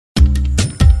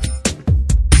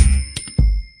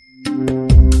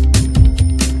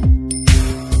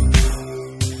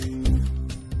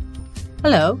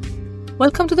Hello,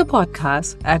 welcome to the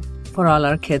podcast at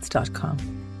forallourkids.com.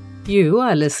 You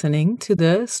are listening to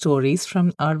the stories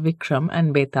from our Vikram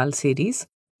and Betaal series,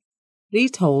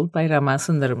 retold by Rama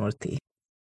Sundaramurthy.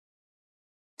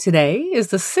 Today is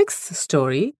the 6th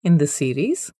story in the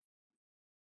series,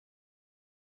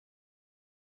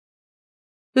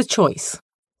 The Choice.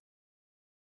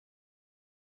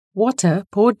 Water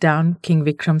poured down King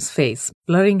Vikram's face,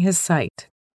 blurring his sight.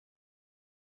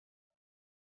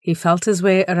 He felt his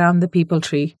way around the peepal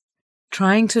tree,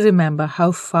 trying to remember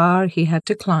how far he had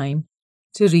to climb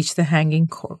to reach the hanging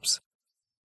corpse.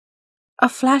 A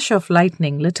flash of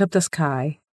lightning lit up the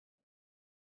sky,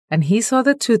 and he saw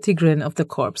the toothy grin of the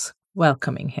corpse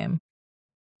welcoming him.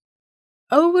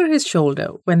 Over his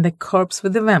shoulder went the corpse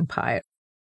with the vampire,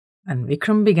 and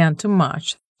Vikram began to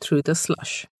march through the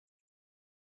slush.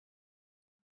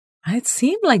 It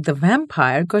seemed like the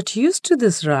vampire got used to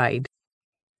this ride.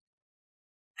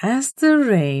 As the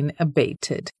rain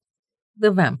abated,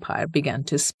 the vampire began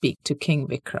to speak to King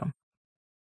Vikram.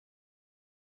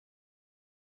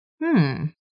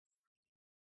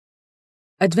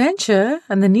 Adventure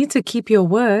and the need to keep your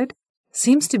word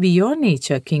seems to be your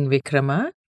nature, King Vikrama.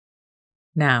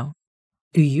 Now,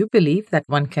 do you believe that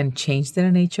one can change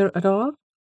their nature at all?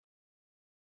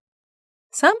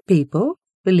 Some people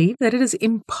believe that it is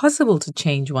impossible to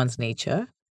change one's nature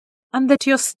and that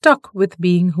you're stuck with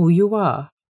being who you are.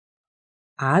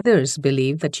 Others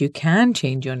believe that you can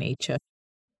change your nature.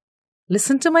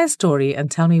 Listen to my story and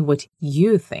tell me what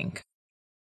you think.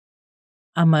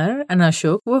 Amar and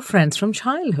Ashok were friends from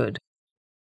childhood.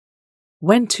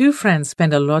 When two friends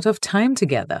spend a lot of time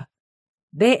together,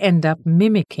 they end up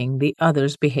mimicking the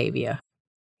other's behavior,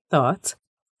 thoughts,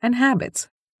 and habits.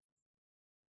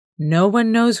 No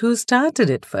one knows who started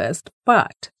it first,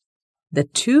 but the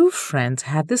two friends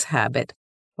had this habit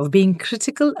of being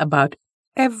critical about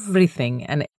everything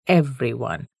and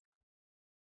everyone.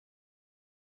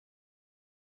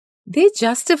 They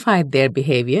justified their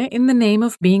behavior in the name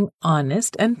of being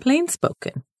honest and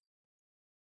plain-spoken.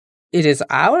 It is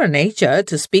our nature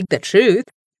to speak the truth.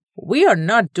 We are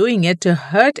not doing it to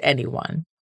hurt anyone.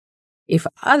 If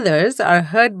others are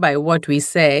hurt by what we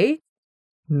say,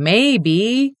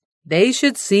 maybe they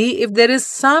should see if there is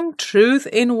some truth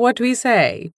in what we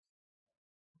say.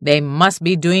 They must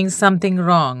be doing something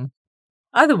wrong.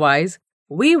 Otherwise,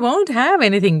 we won't have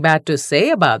anything bad to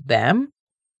say about them.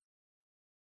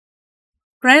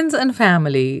 Friends and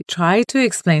family tried to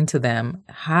explain to them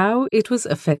how it was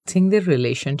affecting their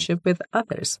relationship with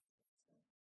others.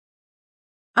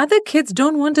 Other kids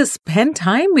don't want to spend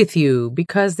time with you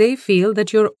because they feel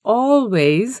that you're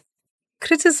always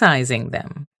criticizing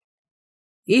them.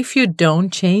 If you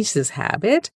don't change this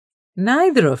habit,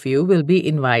 neither of you will be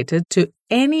invited to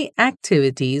any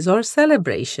activities or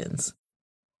celebrations.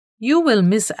 You will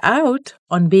miss out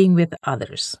on being with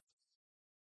others.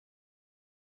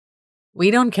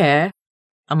 We don't care,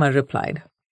 Amar replied.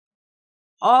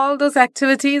 All those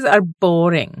activities are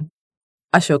boring,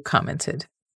 Ashok commented.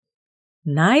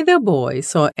 Neither boy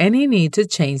saw any need to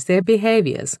change their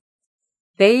behaviors.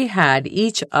 They had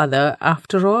each other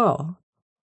after all.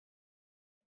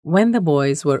 When the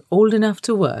boys were old enough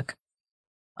to work,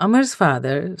 Amar's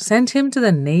father sent him to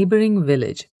the neighboring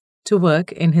village to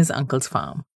work in his uncle's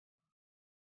farm.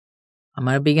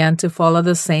 Amar began to follow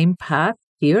the same path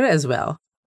here as well.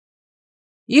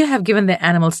 You have given the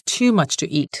animals too much to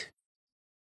eat.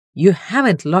 You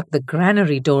haven't locked the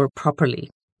granary door properly.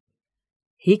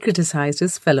 He criticized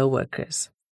his fellow workers.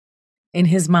 In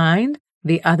his mind,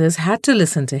 the others had to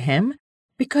listen to him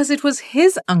because it was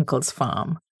his uncle's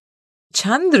farm.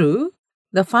 Chandru,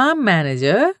 the farm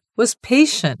manager, was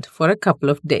patient for a couple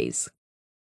of days.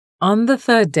 On the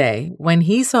third day, when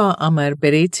he saw Amar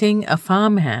berating a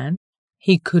farmhand,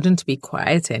 he couldn't be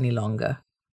quiet any longer.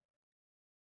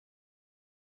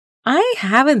 I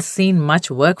haven't seen much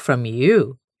work from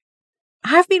you.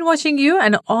 I've been watching you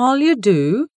and all you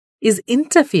do is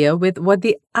interfere with what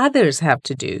the others have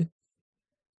to do.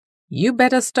 You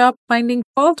better stop finding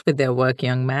fault with their work,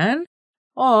 young man,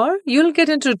 or you'll get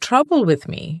into trouble with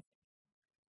me.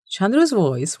 Chandru's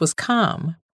voice was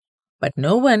calm, but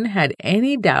no one had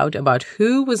any doubt about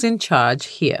who was in charge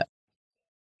here.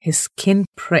 His skin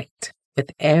pricked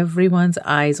with everyone's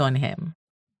eyes on him.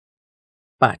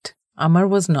 But Amar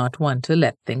was not one to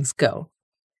let things go.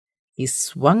 He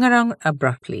swung around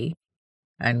abruptly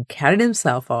and carried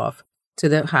himself off to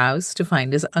the house to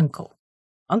find his uncle.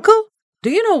 Uncle, do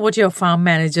you know what your farm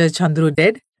manager Chandru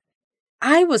did?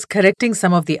 I was correcting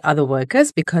some of the other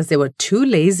workers because they were too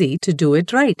lazy to do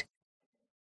it right.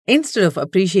 Instead of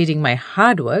appreciating my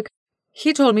hard work,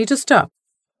 he told me to stop.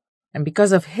 And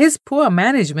because of his poor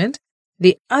management,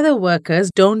 The other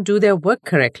workers don't do their work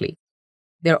correctly.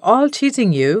 They're all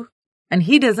cheating you, and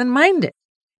he doesn't mind it.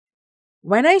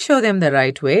 When I show them the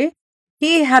right way,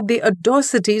 he had the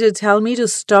audacity to tell me to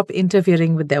stop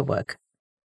interfering with their work.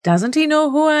 Doesn't he know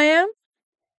who I am?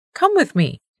 Come with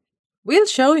me. We'll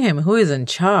show him who is in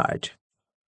charge.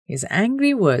 His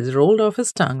angry words rolled off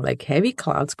his tongue like heavy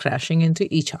clouds crashing into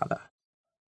each other.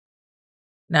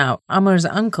 Now, Amar's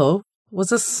uncle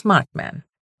was a smart man.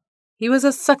 He was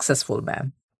a successful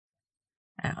man.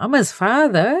 And Amar's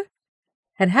father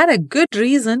had had a good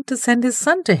reason to send his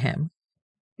son to him,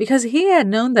 because he had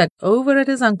known that over at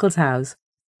his uncle's house,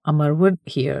 Amar would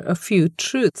hear a few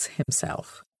truths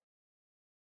himself.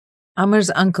 Amar's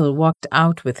uncle walked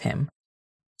out with him.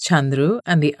 Chandru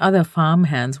and the other farm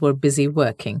hands were busy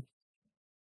working.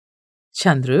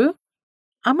 Chandru,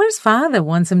 Amar's father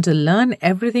wants him to learn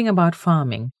everything about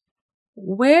farming.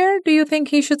 Where do you think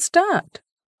he should start?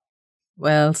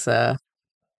 Well, sir,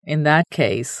 in that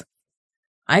case,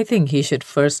 I think he should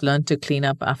first learn to clean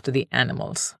up after the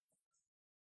animals.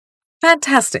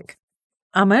 Fantastic!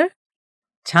 Amar,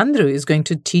 Chandru is going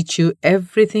to teach you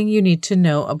everything you need to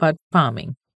know about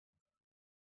farming.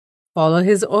 Follow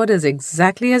his orders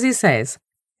exactly as he says,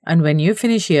 and when you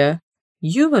finish here,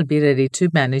 you will be ready to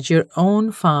manage your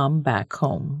own farm back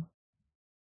home.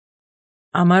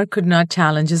 Amar could not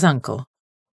challenge his uncle.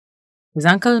 His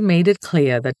uncle made it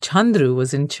clear that Chandru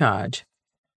was in charge,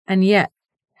 and yet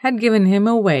had given him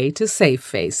away to save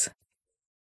face.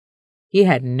 He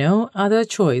had no other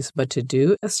choice but to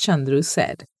do as Chandru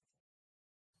said.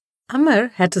 Amar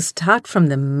had to start from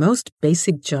the most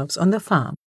basic jobs on the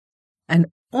farm, and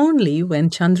only when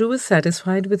Chandru was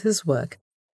satisfied with his work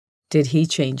did he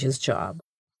change his job.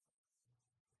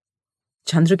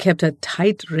 Chandru kept a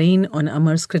tight rein on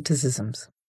Amar's criticisms.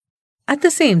 At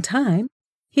the same time,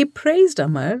 he praised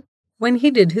Amar when he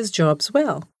did his jobs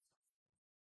well.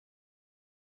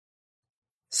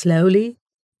 Slowly,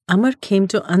 Amar came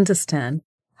to understand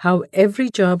how every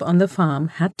job on the farm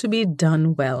had to be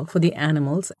done well for the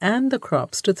animals and the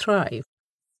crops to thrive.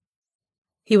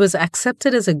 He was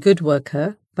accepted as a good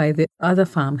worker by the other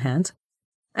farmhands,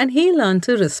 and he learned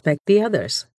to respect the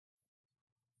others.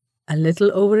 A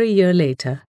little over a year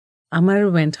later, Amar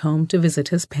went home to visit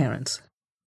his parents.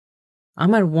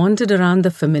 Amar wandered around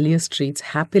the familiar streets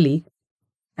happily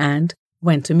and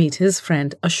went to meet his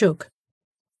friend Ashok.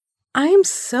 "I am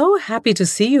so happy to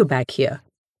see you back here.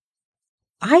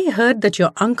 I heard that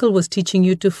your uncle was teaching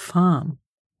you to farm.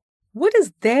 What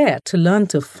is there to learn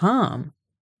to farm?"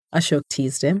 Ashok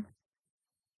teased him.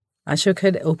 Ashok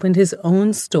had opened his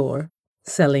own store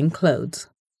selling clothes.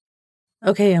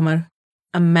 "Okay, Amar,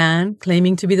 a man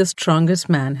claiming to be the strongest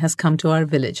man has come to our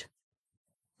village.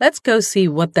 Let's go see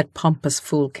what that pompous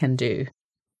fool can do."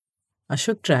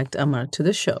 Ashok dragged Amar to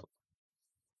the show.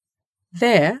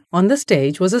 There, on the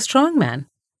stage, was a strong man.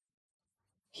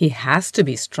 "He has to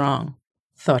be strong,"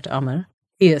 thought Amar.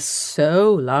 "He is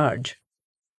so large."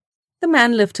 The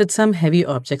man lifted some heavy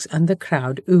objects and the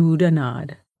crowd oohed and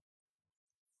ahed.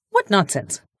 "What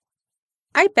nonsense!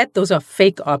 I bet those are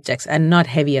fake objects and not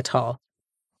heavy at all,"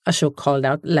 Ashok called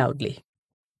out loudly.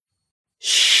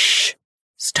 "Shh!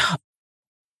 Stop!"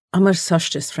 Amar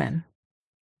hushed his friend.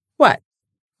 "What?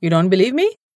 You don't believe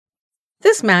me?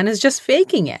 This man is just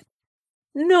faking it.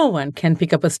 No one can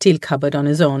pick up a steel cupboard on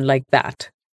his own like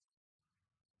that."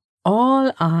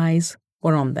 All eyes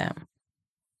were on them,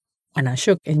 and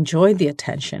Ashok enjoyed the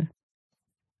attention.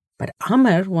 But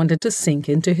Amar wanted to sink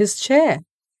into his chair.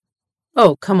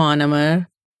 "Oh, come on, Amar.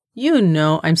 You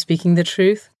know I'm speaking the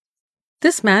truth.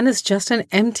 This man is just an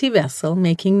empty vessel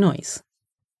making noise."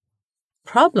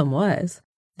 Problem was,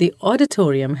 the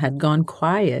auditorium had gone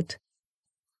quiet,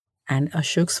 and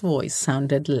Ashok's voice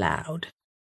sounded loud.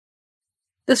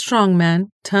 The strong man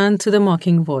turned to the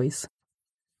mocking voice.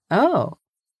 "Oh,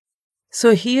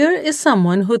 so here is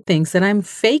someone who thinks that I'm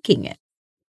faking it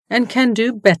and can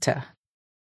do better.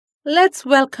 Let's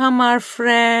welcome our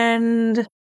friend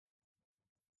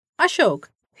Ashok.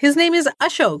 His name is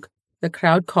Ashok," the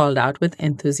crowd called out with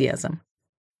enthusiasm.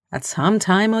 At some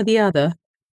time or the other,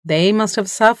 they must have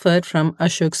suffered from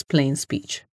Ashok's plain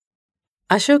speech.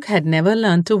 Ashok had never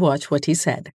learned to watch what he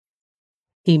said.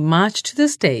 He marched to the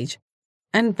stage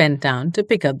and bent down to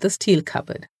pick up the steel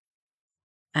cupboard,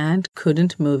 and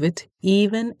couldn't move it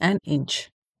even an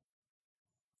inch.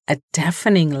 A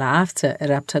deafening laughter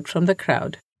erupted from the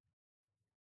crowd.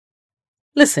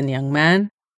 "Listen, young man,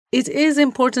 it is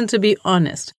important to be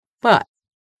honest, but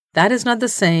that is not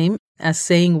the same as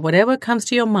saying whatever comes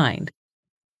to your mind.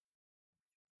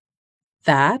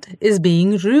 That is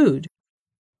being rude."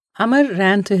 Amar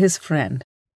ran to his friend,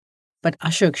 but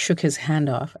Ashok shook his hand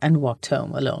off and walked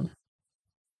home alone.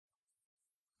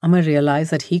 Amar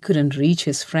realized that he couldn't reach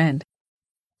his friend.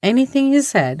 Anything he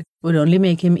said would only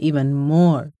make him even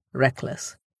more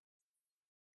reckless.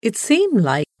 It seemed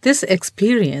like this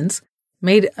experience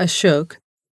made Ashok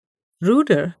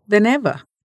ruder than ever.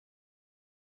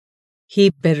 He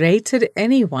berated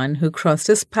anyone who crossed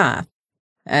his path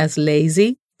as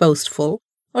lazy, boastful,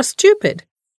 or stupid.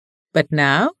 But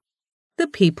now, the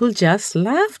people just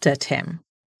laughed at him.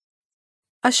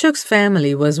 Ashok's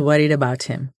family was worried about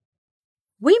him.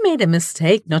 We made a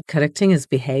mistake not correcting his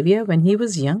behavior when he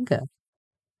was younger.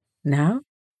 Now,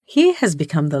 he has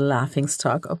become the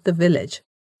laughingstock of the village.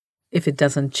 If it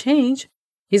doesn't change,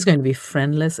 he's going to be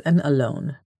friendless and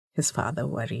alone, his father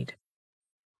worried.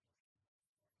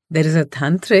 There is a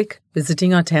tantric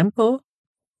visiting our temple.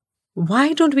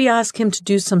 Why don't we ask him to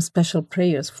do some special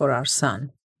prayers for our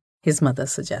son? His mother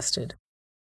suggested.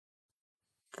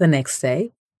 The next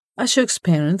day, Ashok's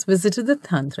parents visited the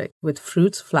tantric with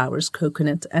fruits, flowers,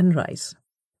 coconut, and rice.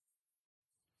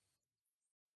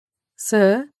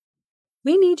 Sir,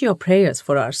 we need your prayers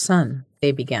for our son,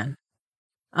 they began.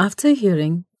 After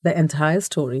hearing the entire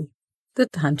story, the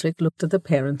tantric looked at the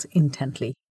parents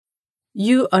intently.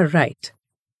 You are right.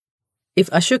 If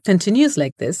Ashok continues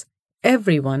like this,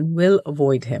 everyone will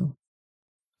avoid him.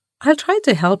 I'll try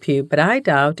to help you, but I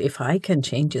doubt if I can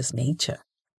change his nature.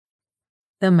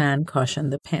 The man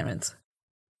cautioned the parents.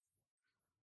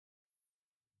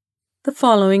 The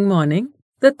following morning,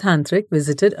 the tantric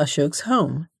visited Ashok's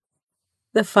home.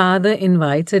 The father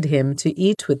invited him to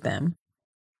eat with them,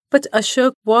 but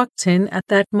Ashok walked in at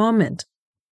that moment.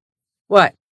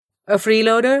 What, a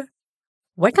freeloader?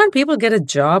 Why can't people get a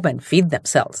job and feed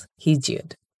themselves? He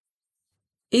jeered.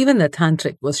 Even the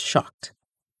tantric was shocked.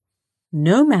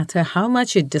 No matter how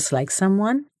much you dislike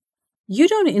someone, you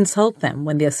don't insult them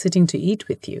when they are sitting to eat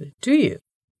with you, do you?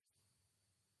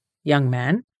 Young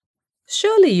man,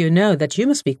 surely you know that you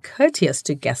must be courteous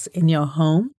to guests in your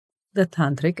home, the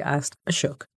tantric asked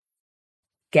Ashok.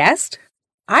 Guest?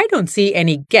 I don't see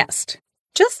any guest.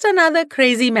 Just another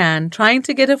crazy man trying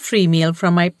to get a free meal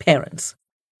from my parents.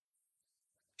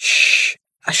 Shh,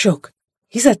 Ashok,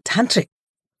 he's a tantric.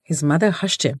 His mother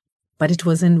hushed him, but it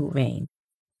was in vain.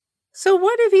 So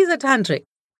what if he's a tantric?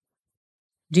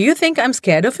 Do you think I'm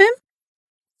scared of him?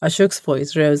 Ashok's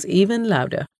voice rose even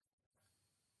louder.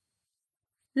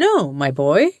 No, my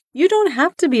boy, you don't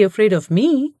have to be afraid of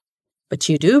me, but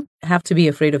you do have to be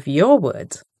afraid of your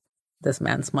words. This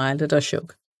man smiled at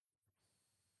Ashok.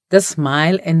 The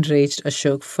smile enraged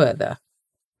Ashok further.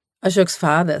 Ashok's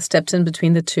father stepped in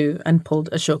between the two and pulled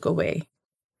Ashok away.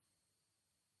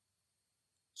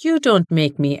 You don't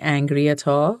make me angry at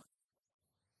all.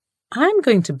 I'm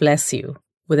going to bless you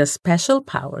with a special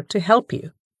power to help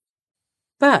you.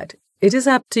 But it is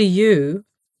up to you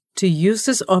to use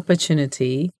this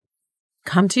opportunity,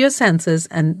 come to your senses,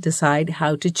 and decide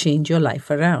how to change your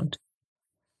life around.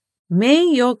 May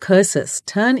your curses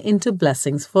turn into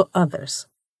blessings for others.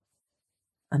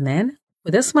 And then,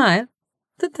 with a smile,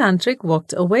 the tantric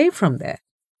walked away from there.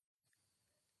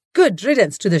 Good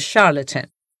riddance to the charlatan.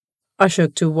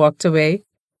 Ashok too walked away,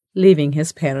 leaving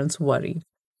his parents worried.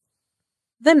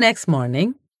 The next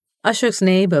morning, Ashok's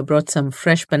neighbor brought some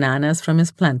fresh bananas from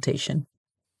his plantation.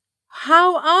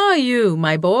 How are you,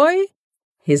 my boy?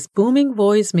 His booming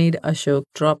voice made Ashok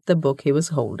drop the book he was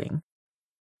holding.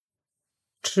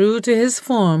 True to his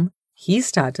form, he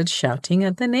started shouting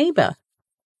at the neighbor.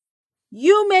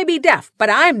 You may be deaf, but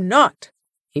I'm not.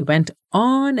 He went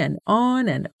on and on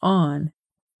and on,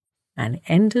 and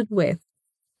ended with,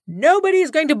 Nobody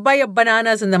is going to buy your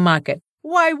bananas in the market.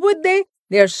 Why would they?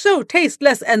 They are so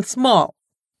tasteless and small.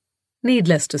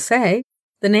 Needless to say,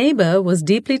 the neighbor was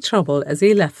deeply troubled as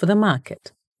he left for the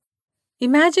market.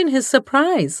 Imagine his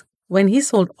surprise when he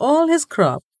sold all his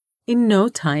crop in no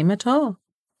time at all.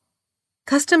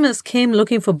 Customers came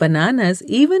looking for bananas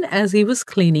even as he was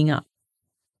cleaning up.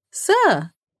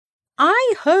 Sir,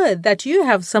 I heard that you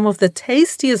have some of the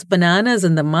tastiest bananas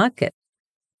in the market.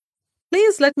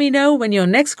 Please let me know when your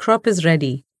next crop is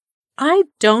ready. I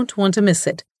don't want to miss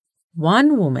it.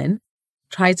 One woman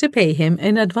tried to pay him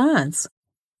in advance.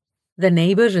 The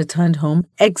neighbor returned home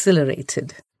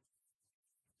exhilarated.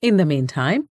 In the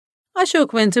meantime,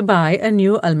 Ashok went to buy a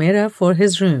new almirah for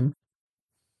his room.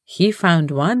 He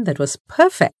found one that was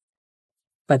perfect,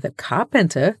 but the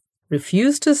carpenter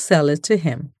refused to sell it to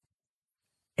him.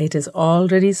 It is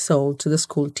already sold to the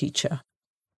school teacher.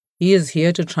 He is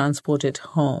here to transport it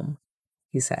home,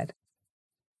 he said.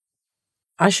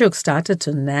 Ashok started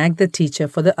to nag the teacher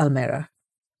for the almirah,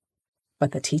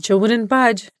 but the teacher wouldn't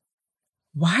budge.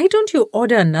 Why don't you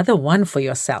order another one for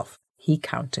yourself? He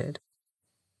countered.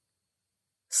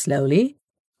 Slowly,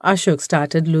 Ashok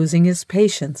started losing his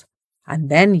patience and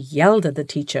then yelled at the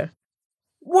teacher.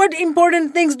 What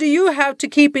important things do you have to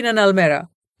keep in an almirah?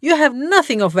 You have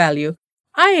nothing of value.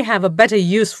 I have a better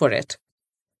use for it.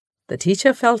 The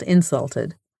teacher felt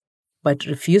insulted, but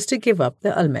refused to give up the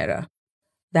almirah.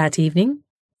 That evening,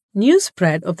 news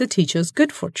spread of the teacher's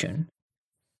good fortune.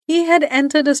 He had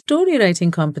entered a story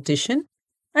writing competition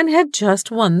and had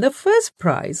just won the first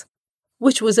prize,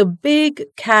 which was a big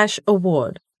cash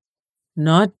award.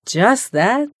 Not just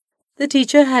that, the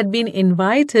teacher had been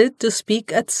invited to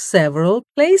speak at several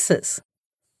places.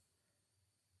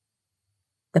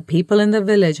 The people in the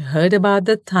village heard about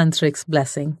the tantric's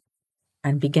blessing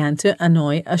and began to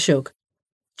annoy Ashok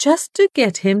just to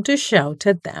get him to shout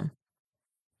at them.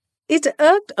 It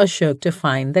irked Ashok to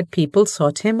find that people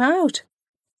sought him out.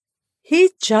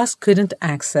 He just couldn't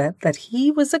accept that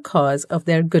he was the cause of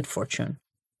their good fortune.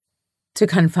 To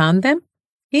confound them,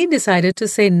 he decided to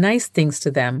say nice things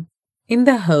to them in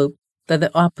the hope that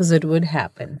the opposite would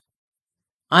happen.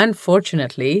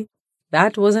 Unfortunately,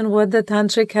 that wasn't what the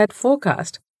tantric had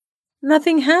forecast.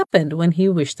 Nothing happened when he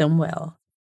wished them well.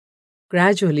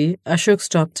 Gradually, Ashok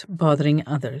stopped bothering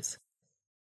others.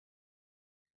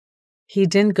 He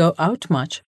didn't go out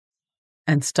much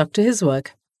and stuck to his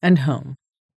work and home.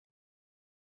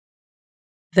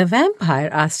 The vampire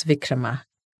asked Vikrama,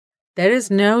 "There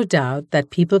is no doubt that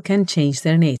people can change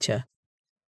their nature.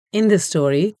 In this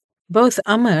story, both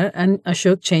Amar and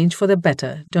Ashok changed for the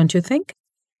better, don't you think?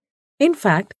 In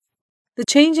fact, the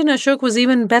change in Ashok was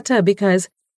even better because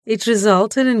it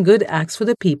resulted in good acts for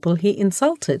the people he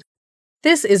insulted.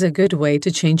 This is a good way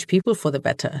to change people for the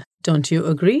better, don't you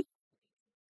agree?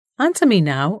 Answer me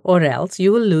now, or else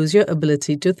you will lose your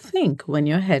ability to think when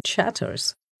your head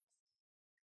shatters."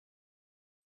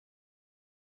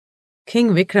 King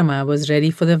Vikrama was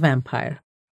ready for the vampire.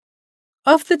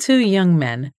 Of the two young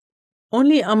men,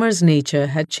 only Amar's nature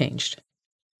had changed.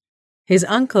 His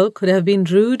uncle could have been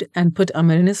rude and put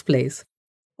Amar in his place,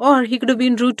 or he could have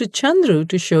been rude to Chandru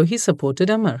to show he supported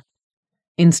Amar.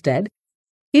 Instead,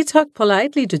 he talked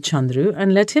politely to Chandru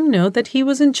and let him know that he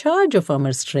was in charge of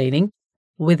Amar's training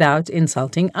without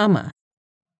insulting Amar.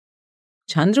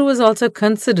 Chandru was also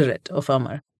considerate of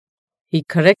Amar. He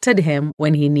corrected him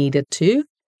when he needed to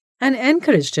and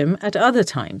encouraged him at other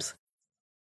times.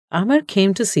 Amar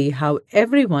came to see how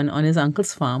everyone on his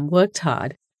uncle's farm worked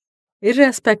hard,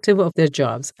 irrespective of their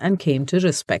jobs, and came to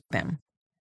respect them.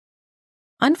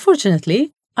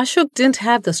 Unfortunately, Ashok didn't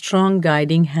have the strong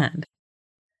guiding hand.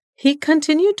 He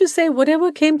continued to say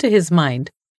whatever came to his mind,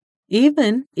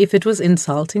 even if it was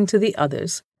insulting to the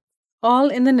others, all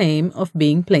in the name of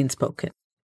being plain-spoken.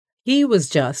 He was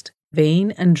just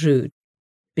vain and rude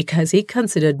because he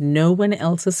considered no one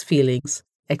else's feelings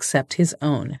except his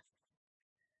own.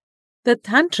 The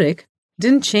tantric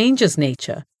didn't change his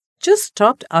nature, just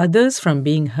stopped others from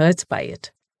being hurt by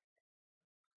it.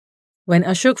 When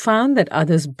Ashok found that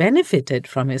others benefited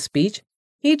from his speech,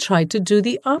 he tried to do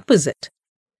the opposite.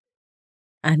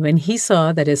 And when he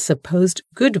saw that his supposed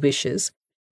good wishes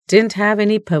didn't have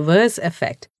any perverse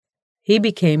effect, he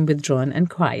became withdrawn and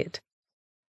quiet.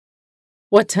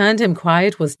 What turned him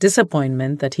quiet was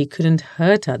disappointment that he couldn't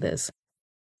hurt others.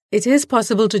 It is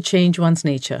possible to change one's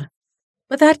nature,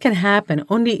 but that can happen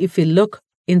only if we look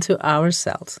into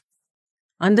ourselves,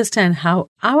 understand how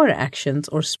our actions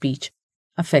or speech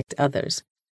affect others,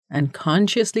 and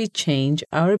consciously change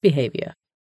our behavior.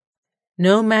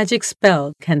 No magic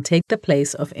spell can take the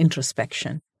place of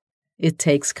introspection. It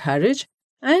takes courage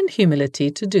and humility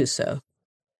to do so.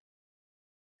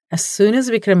 As soon as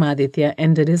Vikramaditya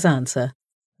ended his answer,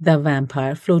 the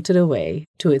vampire floated away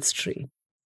to its tree.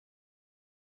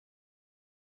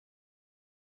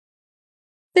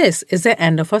 This is the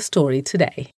end of our story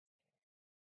today.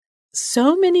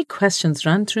 So many questions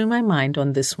run through my mind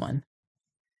on this one.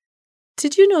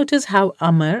 Did you notice how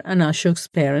Amar and Ashok's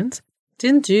parents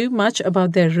didn't do much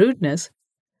about their rudeness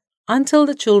until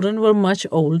the children were much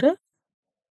older?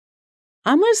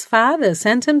 Amar's father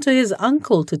sent him to his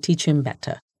uncle to teach him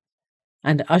better,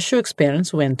 and Ashok's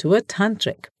parents went to a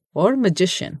tantric or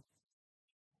magician.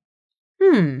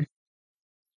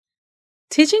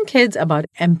 Teaching kids about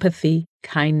empathy,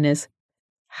 kindness,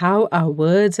 how our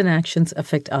words and actions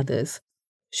affect others,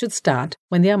 should start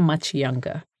when they are much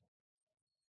younger.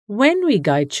 When we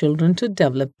guide children to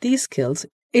develop these skills,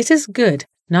 it is good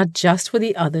not just for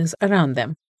the others around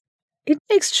them. It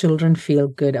makes children feel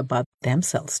good about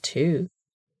themselves too.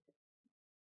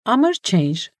 Amar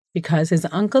changed because his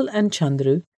uncle and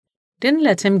Chandru didn't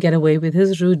let him get away with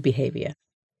his rude behavior.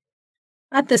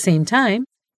 At the same time,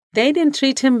 they didn't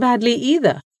treat him badly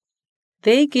either.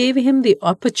 They gave him the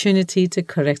opportunity to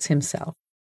correct himself.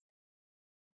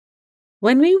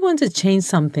 When we want to change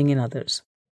something in others,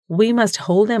 we must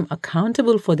hold them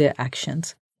accountable for their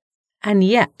actions and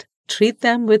yet treat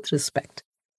them with respect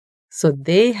so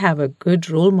they have a good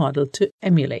role model to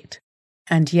emulate.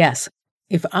 And yes,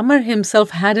 if Amar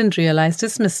himself hadn't realized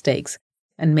his mistakes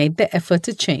and made the effort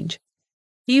to change,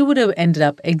 he would have ended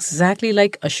up exactly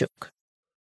like Ashok.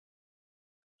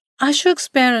 Ashok's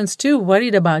parents too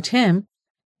worried about him,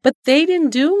 but they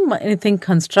didn't do anything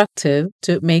constructive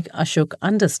to make Ashok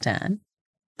understand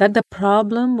that the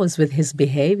problem was with his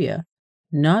behavior,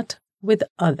 not with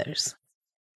others.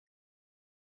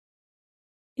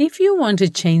 If you want to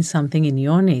change something in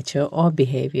your nature or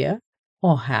behavior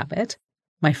or habit,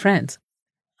 my friends,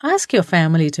 ask your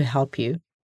family to help you.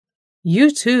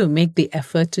 You too make the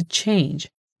effort to change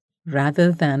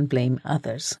rather than blame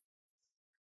others.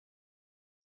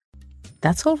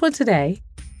 That's all for today.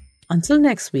 Until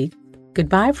next week,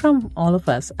 goodbye from all of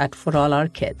us at For All Our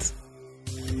Kids.